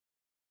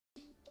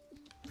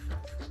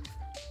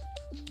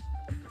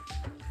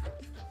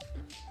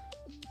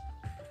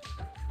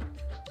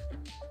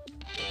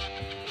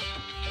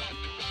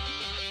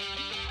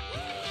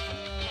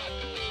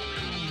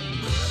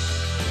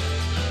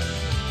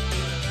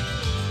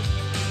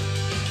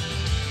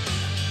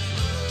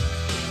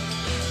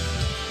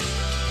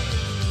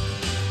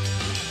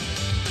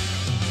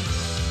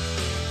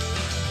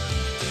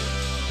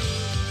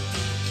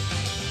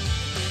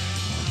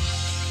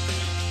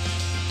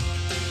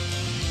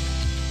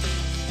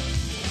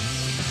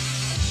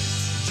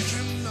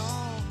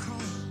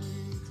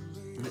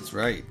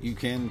That's right. You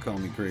can call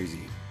me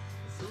crazy.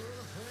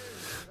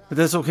 But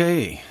that's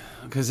okay.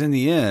 Because in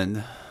the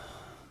end,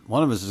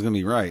 one of us is going to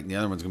be right and the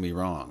other one's going to be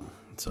wrong.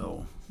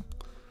 So,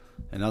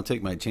 and I'll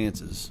take my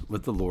chances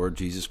with the Lord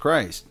Jesus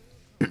Christ.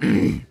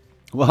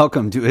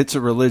 Welcome to It's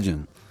a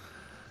Religion,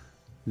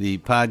 the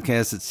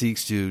podcast that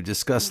seeks to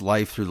discuss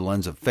life through the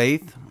lens of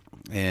faith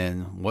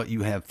and what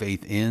you have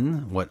faith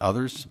in, what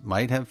others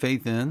might have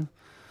faith in,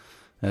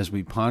 as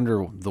we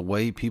ponder the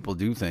way people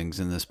do things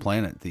in this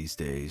planet these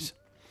days.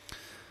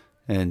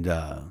 And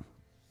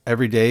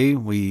every day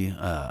we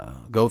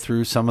go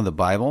through some of the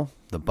Bible.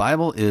 The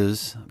Bible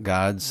is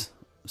God's,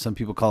 some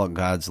people call it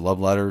God's love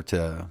letter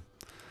to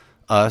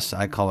us.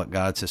 I call it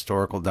God's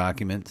historical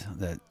document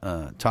that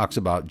talks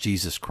about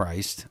Jesus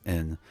Christ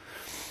and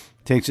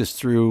takes us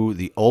through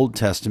the Old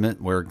Testament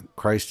where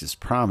Christ is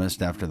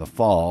promised after the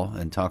fall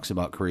and talks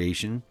about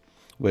creation,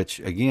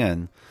 which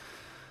again,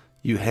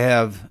 you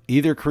have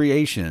either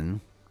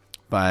creation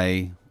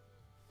by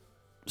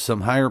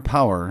some higher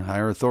power,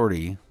 higher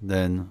authority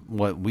than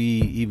what we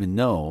even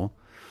know,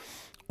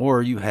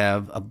 or you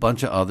have a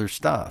bunch of other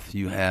stuff.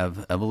 You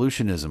have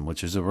evolutionism,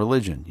 which is a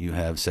religion. You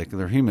have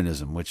secular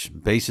humanism, which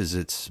bases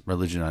its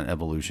religion on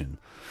evolution.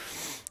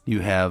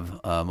 You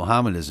have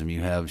Mohammedanism,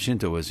 you have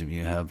Shintoism,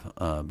 you have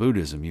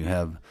Buddhism, you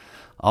have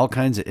all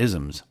kinds of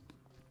isms,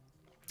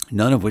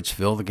 none of which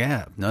fill the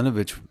gap, none of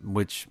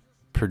which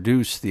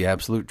produce the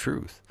absolute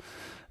truth.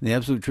 And the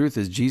absolute truth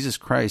is Jesus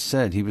Christ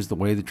said he was the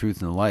way, the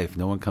truth, and the life.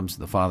 No one comes to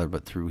the Father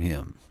but through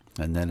him.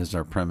 And that is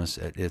our premise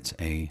at It's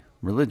a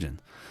Religion.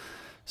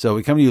 So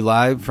we come to you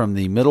live from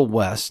the Middle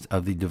West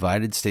of the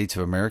divided states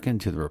of America and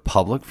to the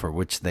Republic for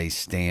which they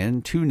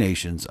stand, two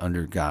nations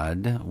under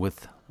God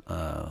with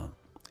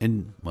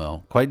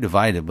quite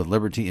divided, with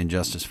liberty and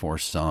justice for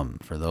some.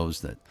 For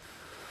those that,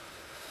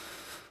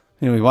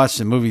 we watched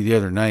a movie the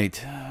other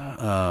night,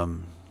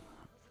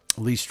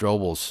 Lee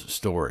Strobel's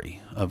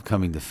story of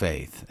coming to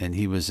faith, and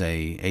he was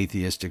a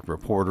atheistic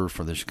reporter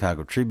for the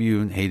Chicago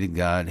Tribune, hated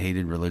God,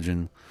 hated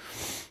religion.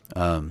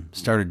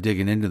 Started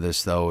digging into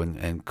this though,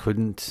 and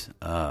couldn't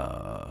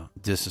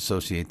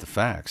disassociate the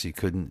facts. He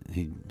couldn't.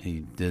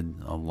 He did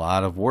a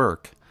lot of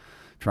work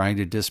trying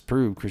to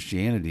disprove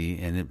Christianity,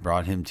 and it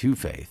brought him to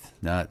faith,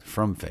 not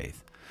from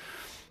faith.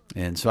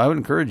 And so I would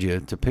encourage you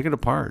to pick it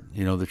apart.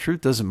 The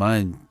truth doesn't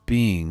mind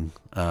being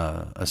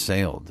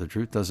assailed. The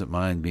truth doesn't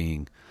mind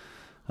being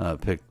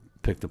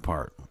picked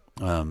apart.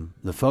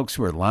 The folks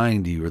who are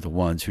lying to you are the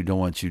ones who don't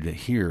want you to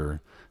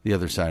hear the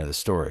other side of the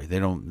story.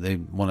 They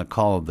want to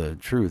call the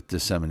truth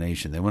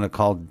dissemination. They want to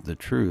call the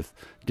truth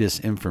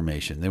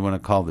disinformation. They want to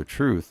call the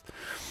truth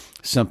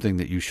something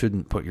that you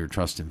shouldn't put your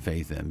trust and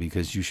faith in,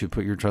 because you should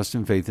put your trust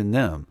and faith in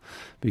them,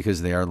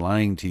 because they are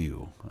lying to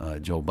you.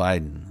 Joe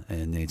Biden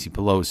and Nancy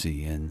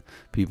Pelosi and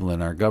people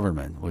in our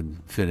government would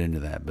fit into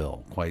that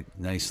bill quite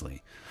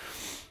nicely.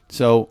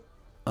 So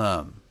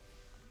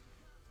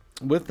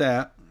with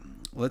that,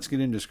 let's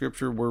get into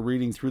Scripture. We're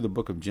reading through the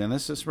book of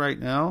Genesis right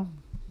now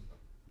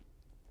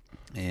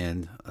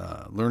and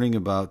learning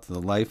about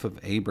the life of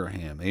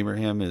Abraham.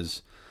 Abraham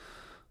is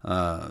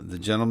the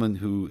gentleman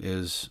who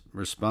is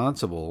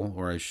responsible,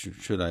 or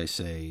should I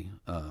say,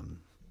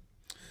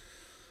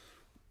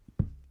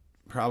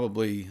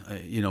 probably,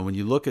 when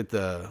you look at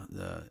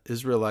the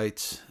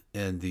Israelites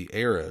and the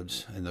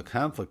Arabs and the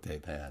conflict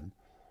they've had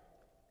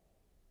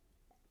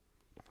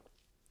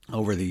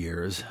over the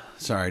years.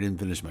 Sorry, I didn't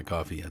finish my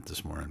coffee yet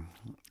this morning.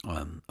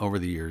 Over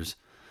the years,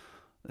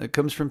 it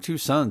comes from two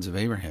sons of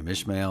Abraham,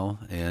 Ishmael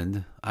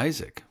and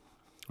Isaac.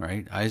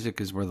 Right?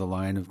 Isaac is where the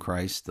line of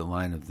Christ, the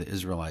line of the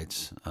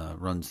Israelites,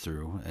 runs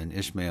through, and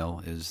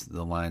Ishmael is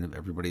the line of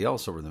everybody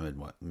else over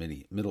the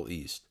Middle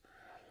East.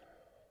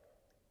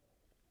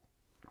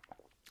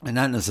 And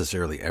not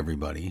necessarily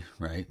everybody,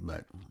 right?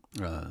 But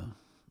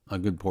a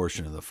good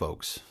portion of the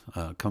folks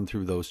come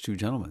through those two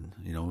gentlemen.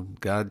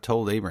 God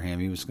told Abraham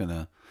he was going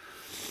to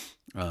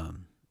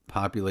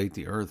populate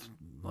the earth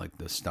like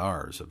the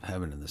stars of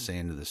heaven and the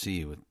sand of the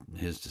sea with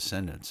his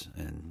descendants.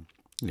 And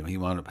he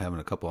wound up having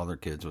a couple other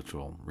kids, which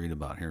we'll read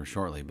about here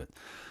shortly. But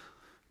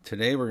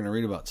today we're going to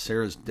read about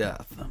Sarah's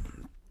death.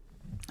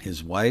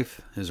 His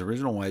wife, his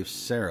original wife,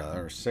 Sarah,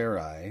 or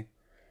Sarai,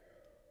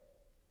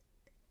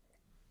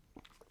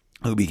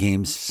 who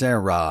became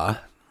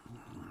Sarah,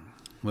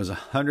 was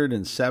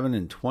 107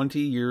 and 20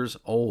 years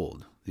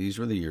old. These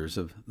were the years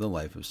of the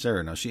life of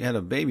Sarah. Now, she had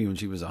a baby when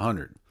she was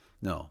 100.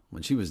 No,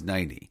 when she was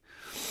 90.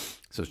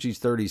 So she's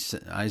 30.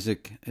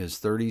 Isaac is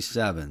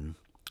 37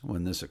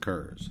 when this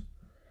occurs.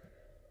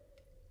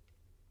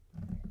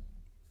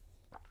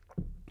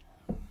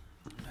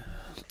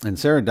 And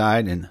Sarah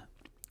died in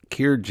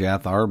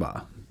Kirjath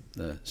Arba,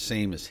 the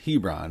same as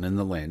Hebron, in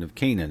the land of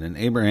Canaan. And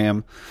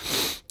Abraham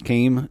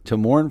came to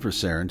mourn for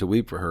Sarah and to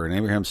weep for her. And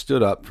Abraham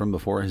stood up from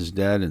before his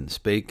dead and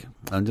spake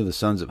unto the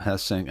sons of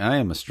Heth, saying, I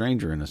am a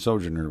stranger and a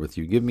sojourner with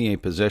you. Give me a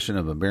possession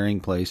of a burying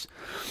place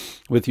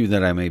with you,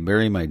 that I may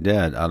bury my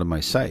dead out of my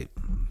sight.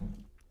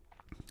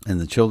 And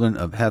the children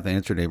of Heth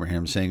answered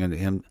Abraham, saying unto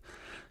him,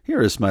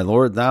 Hear us, my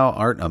Lord, thou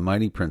art a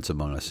mighty prince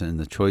among us. In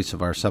the choice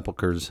of our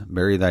sepulchres,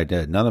 bury thy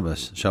dead. None of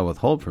us shall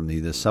withhold from thee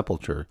this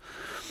sepulchre,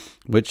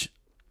 but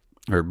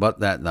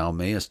that thou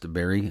mayest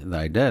bury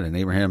thy dead. And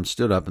Abraham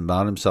stood up and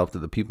bowed himself to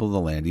the people of the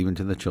land, even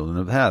to the children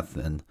of Heth,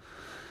 and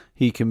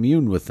he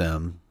communed with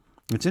them.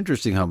 It's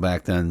interesting how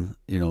back then,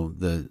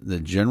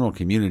 the general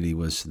community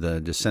was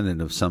the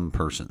descendant of some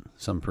person.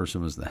 Some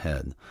person was the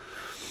head.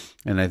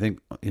 And I think,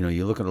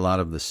 you look at a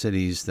lot of the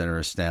cities that are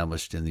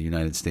established in the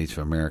United States of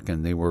America,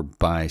 and they were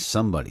by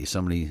somebody.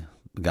 Somebody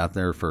got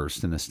there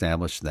first and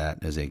established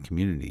that as a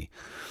community.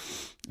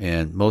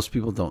 And most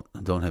people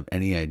don't have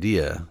any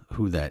idea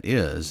who that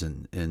is.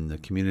 And in the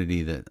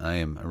community that I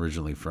am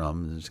originally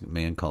from, there's a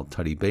man called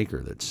Tutty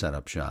Baker that set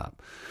up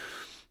shop.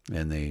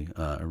 And they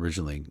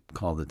originally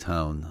called the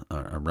town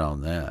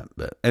around that.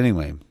 But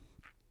anyway,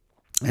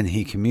 and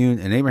he communed,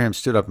 and Abraham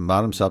stood up and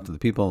bowed himself to the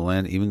people of the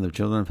land, even the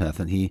children of Heth,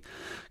 and he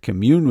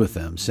communed with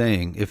them,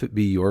 saying, If it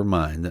be your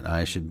mind that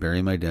I should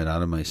bury my dead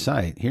out of my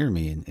sight, hear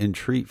me and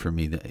entreat for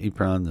me the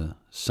Ephron, the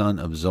son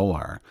of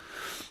Zohar,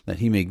 that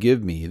he may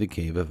give me the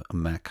cave of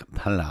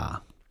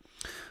Machpelah,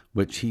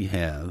 which he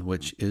hath,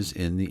 which is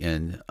in the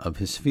end of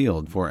his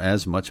field. For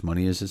as much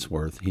money as it's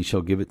worth, he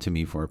shall give it to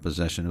me for a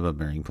possession of a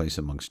burying place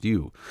amongst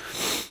you.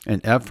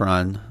 And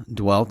Ephron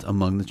dwelt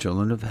among the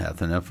children of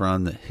Heth, and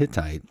Ephron the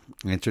Hittite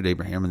answered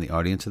Abraham in the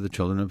audience of the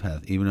children of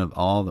Heth, even of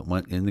all that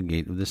went in the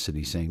gate of the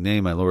city, saying, Nay,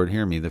 my Lord,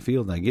 hear me, the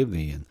field I give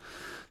thee, and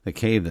the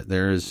cave that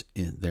there is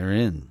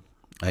therein,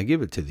 I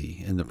give it to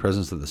thee. In the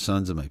presence of the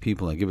sons of my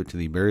people, I give it to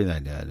thee, bury thy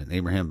dead. And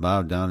Abraham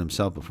bowed down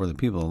himself before the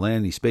people of the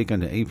land. He spake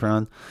unto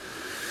Ephron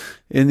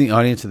in the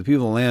audience of the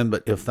people of the land,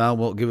 But if thou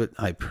wilt give it,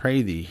 I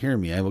pray thee, hear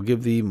me, I will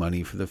give thee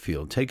money for the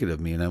field. Take it of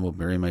me, and I will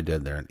bury my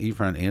dead there. And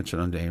Ephron answered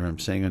unto Abraham,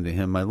 saying unto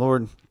him, My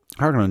Lord,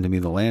 hearken unto me,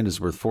 the land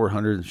is worth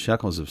 400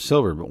 shekels of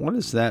silver, but what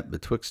is that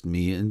betwixt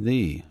me and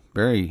thee?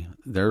 Bury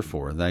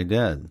therefore thy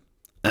dead.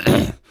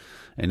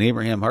 And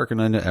Abraham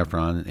hearkened unto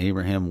Ephron, and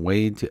Abraham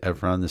weighed to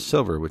Ephron the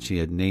silver which he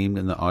had named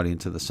in the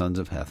audience of the sons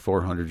of Heth,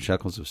 400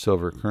 shekels of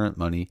silver, current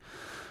money,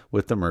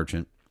 with the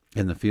merchant,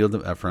 in the field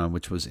of Ephron,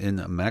 which was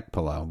in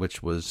Machpelah,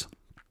 which was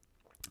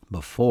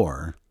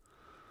before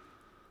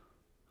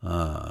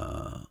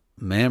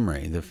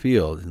Mamre, the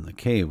field, and the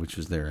cave which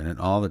was there, and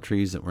all the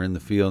trees that were in the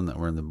field and that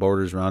were in the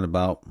borders round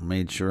about were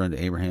made sure unto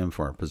Abraham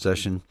for a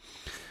possession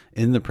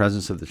in the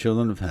presence of the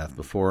children of Heth,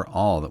 before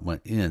all that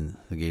went in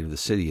the gate of the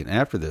city. And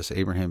after this,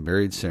 Abraham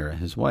buried Sarah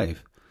his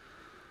wife,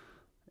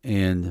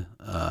 and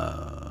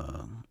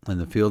in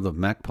the field of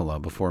Machpelah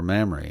before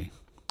Mamre.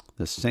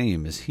 The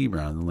same is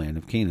Hebron, the land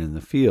of Canaan. The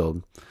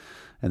field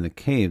and the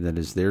cave that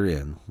is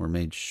therein were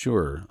made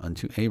sure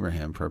unto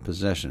Abraham for a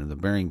possession of the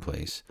burying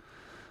place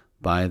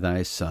by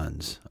thy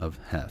sons of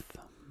Heth.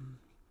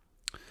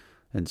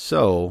 And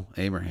so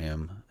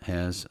Abraham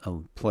has a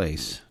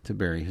place to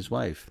bury his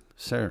wife,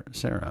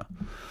 Sarah.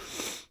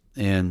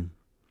 And,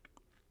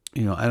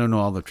 I don't know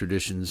all the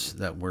traditions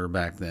that were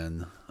back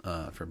then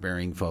for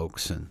burying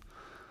folks. And,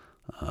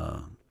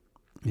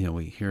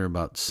 we hear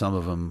about some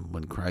of them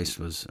when Christ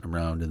was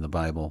around in the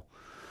Bible.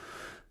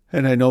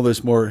 And I know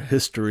there's more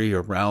history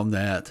around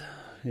that.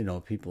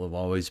 People have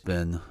always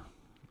been,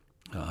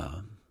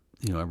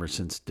 ever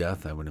since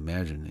death, I would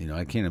imagine.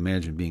 I can't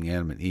imagine being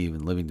Adam and Eve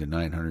and living to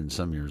 900 and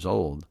some years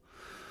old,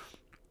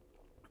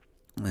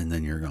 and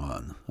then you're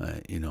gone.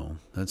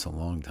 That's a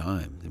long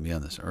time to be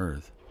on this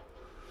earth.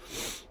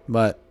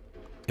 But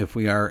if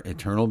we are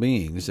eternal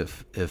beings,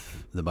 if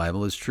the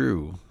Bible is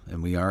true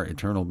and we are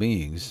eternal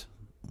beings,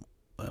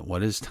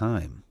 what is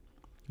time?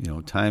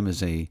 Time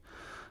is a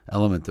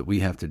element that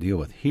we have to deal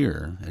with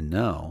here and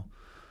now,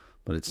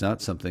 but it's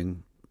not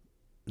something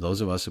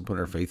those of us who put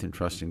our faith and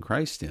trust in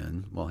Christ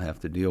in will have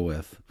to deal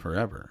with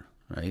forever,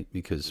 right?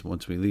 Because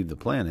once we leave the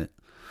planet,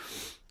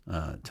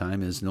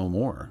 time is no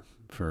more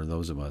for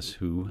those of us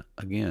who,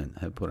 again,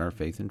 have put our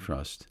faith and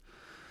trust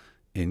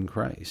in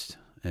Christ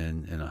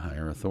and in a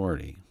higher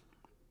authority.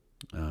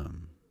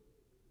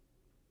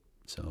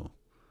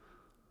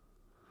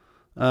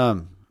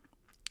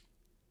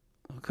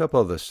 A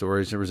couple of the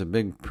stories. There was a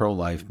big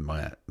pro-life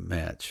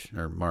march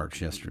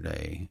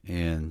yesterday,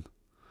 and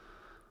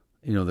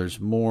there's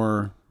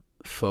more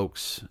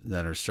folks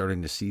that are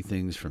starting to see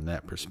things from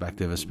that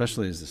perspective,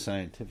 especially as the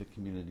scientific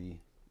community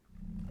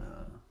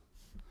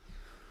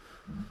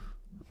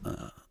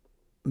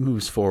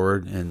moves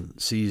forward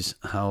and sees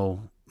how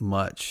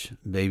much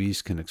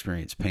babies can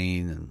experience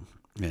pain,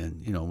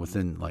 and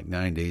within like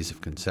 9 days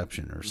of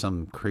conception or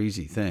some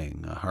crazy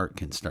thing, a heart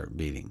can start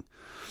beating.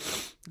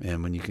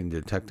 And when you can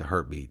detect a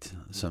heartbeat,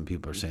 some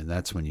people are saying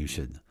that's when you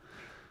should.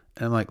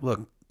 And I'm like,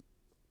 look,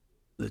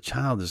 the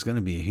child is going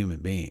to be a human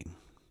being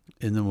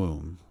in the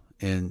womb.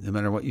 And no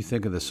matter what you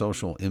think of the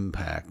social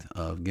impact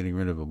of getting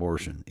rid of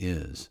abortion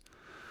it's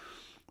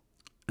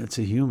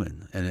a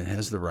human, and it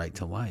has the right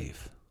to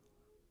life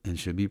and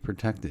should be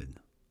protected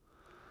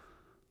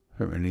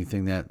from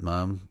anything that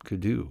mom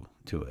could do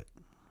to it.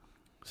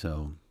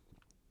 So,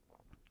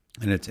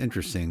 and it's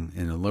interesting,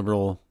 in a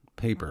liberal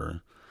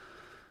paper,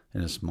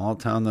 in a small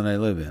town that I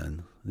live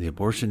in, the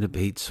abortion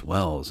debate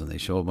swells, and they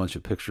show a bunch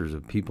of pictures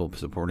of people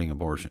supporting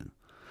abortion.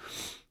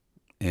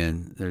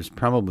 And there's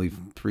probably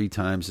 3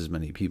 times as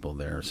many people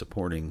there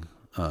supporting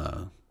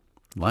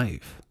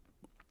life.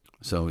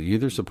 So you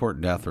either support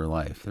death or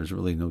life. There's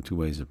really no 2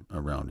 ways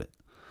around it.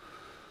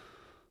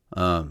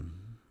 And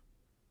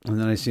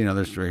then I see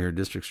another story here.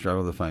 Districts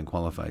struggle to find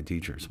qualified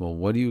teachers. Well,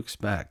 what do you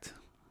expect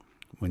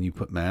when you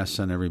put masks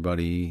on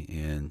everybody?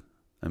 And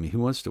I mean, who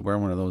wants to wear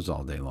one of those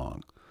all day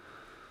long?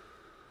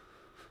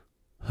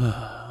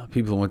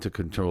 People want to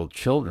control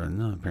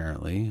children,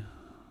 apparently.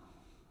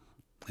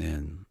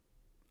 And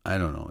I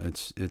don't know.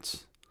 It's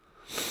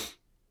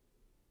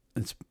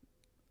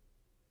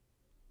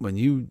when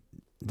you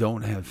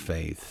don't have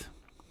faith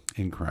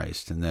in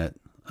Christ, and that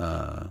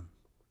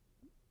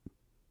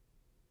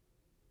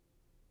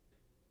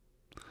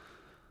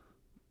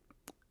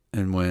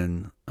and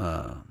when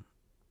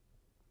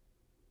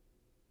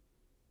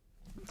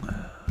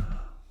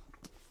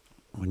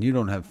you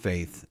don't have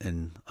faith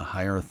in a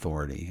higher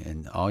authority,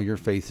 and all your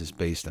faith is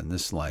based on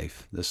this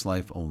life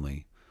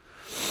only,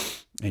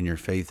 and your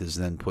faith is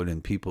then put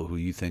in people who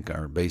you think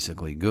are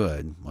basically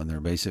good when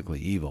they're basically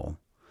evil,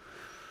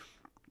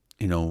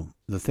 you know,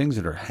 the things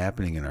that are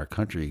happening in our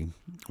country,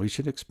 we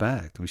should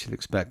expect. We should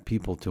expect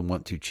people to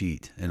want to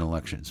cheat in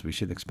elections. We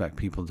should expect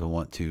people to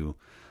want to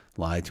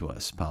lie to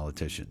us,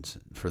 politicians,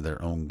 for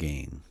their own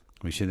gain.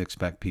 We should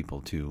expect people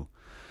to,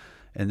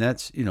 and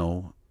that's, you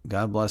know,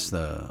 God bless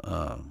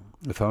the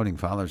founding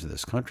fathers of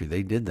this country.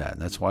 They did that,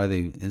 and that's why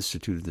they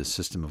instituted this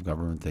system of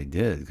government they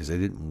did, because they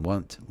didn't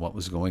want what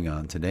was going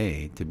on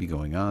today to be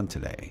going on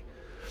today.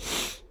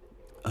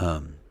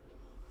 You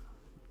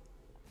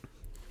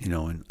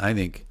know, and I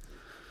think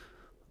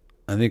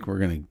we're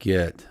going to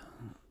get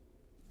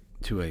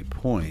to a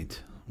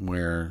point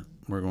where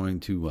we're going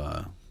to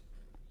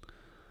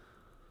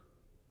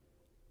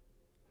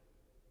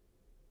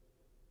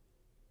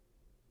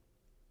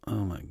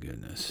oh my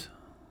goodness.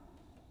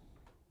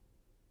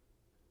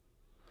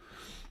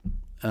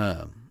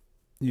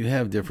 You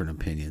have different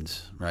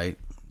opinions, right?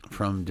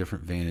 From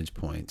different vantage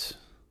points.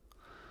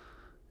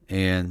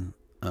 And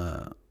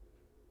one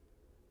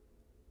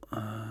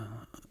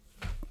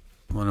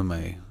of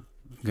my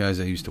guys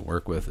I used to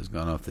work with has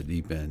gone off the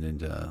deep end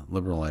into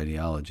liberal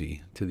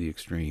ideology to the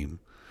extreme,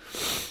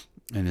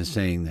 and is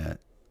saying that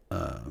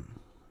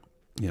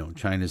you know,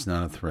 China's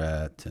not a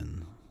threat,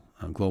 and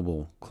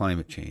global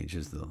climate change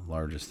is the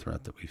largest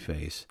threat that we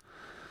face.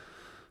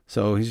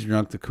 So he's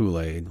drunk the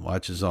Kool-Aid,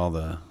 watches all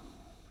the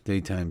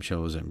daytime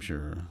shows, I'm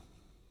sure.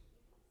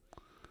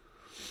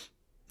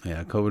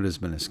 Yeah, COVID has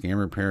been a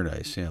scammer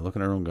paradise. Yeah, look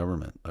at our own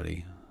government,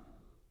 buddy.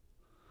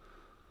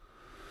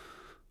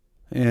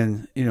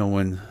 And, you know,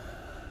 when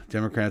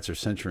Democrats are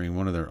censoring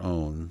one of their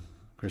own,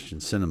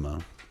 Christian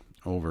Cinema,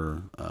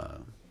 over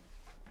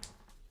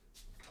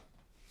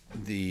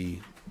the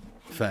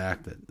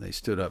fact that they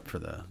stood up for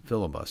the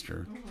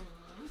filibuster,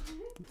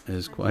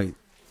 is quite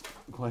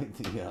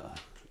the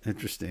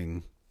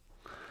interesting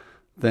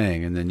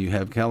thing. And then you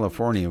have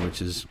California,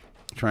 which is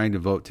trying to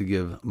vote to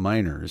give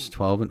minors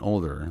 12 and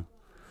older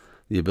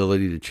the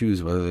ability to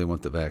choose whether they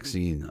want the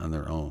vaccine on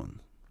their own.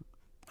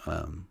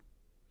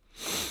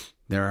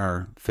 There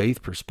are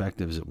faith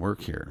perspectives at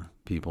work here,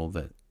 people,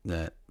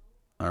 that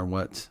are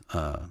what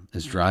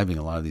is driving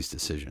a lot of these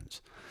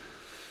decisions.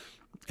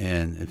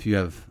 And if you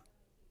have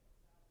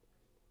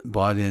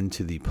bought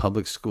into the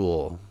public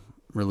school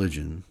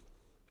religion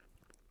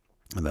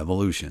of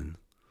evolution,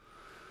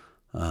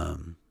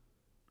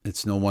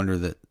 it's no wonder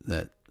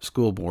that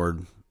school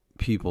board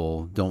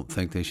people don't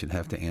think they should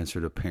have to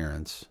answer to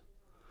parents.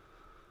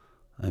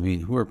 I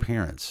mean, who are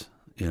parents,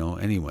 you know,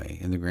 anyway,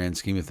 in the grand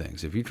scheme of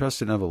things? If you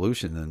trust in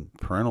evolution, then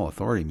parental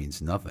authority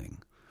means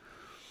nothing.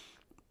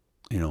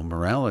 You know,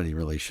 morality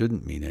really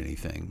shouldn't mean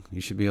anything.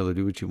 You should be able to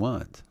do what you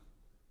want,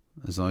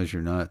 as long as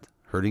you're not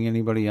hurting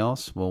anybody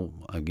else. Well,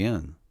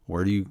 again,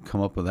 where do you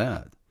come up with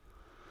that?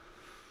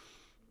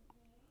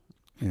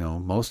 You know,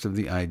 most of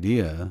the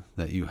idea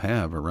that you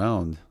have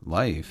around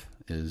life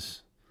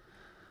has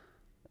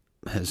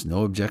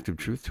no objective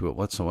truth to it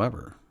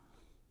whatsoever.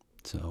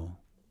 So,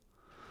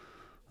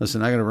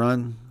 listen, I got to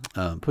run.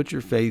 Put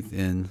your faith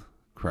in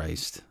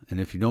Christ. And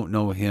if you don't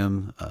know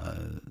him,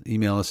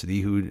 email us at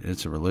Ehud.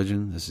 It's a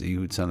religion. This is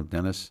Ehud, son of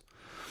Dennis.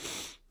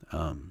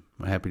 I'm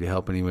happy to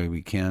help any way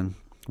we can.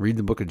 Read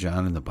the book of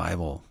John in the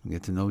Bible.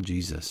 Get to know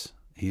Jesus.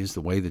 He is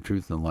the way, the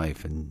truth, and the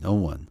life, and no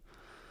one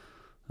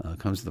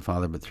comes to the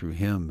Father but through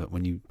him. But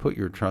when you put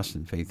your trust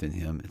and faith in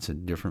him, it's a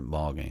different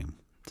ball game.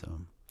 So,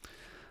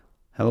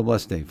 have a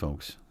blessed day,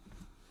 folks.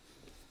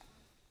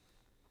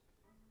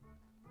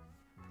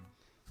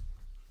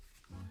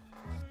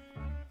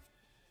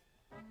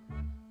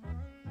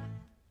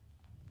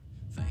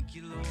 Thank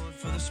you, Lord,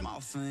 for the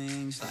small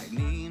things, like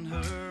me and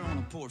her on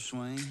a porch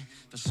swing,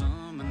 for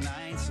summer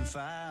nights and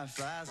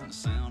fireflies and the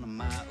sound of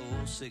my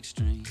old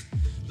 6-string.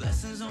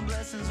 Blessings on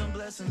blessings on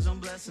blessings on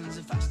blessings.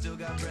 If I still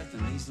got breath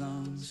in these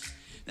lungs,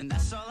 then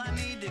that's all I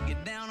need to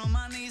get down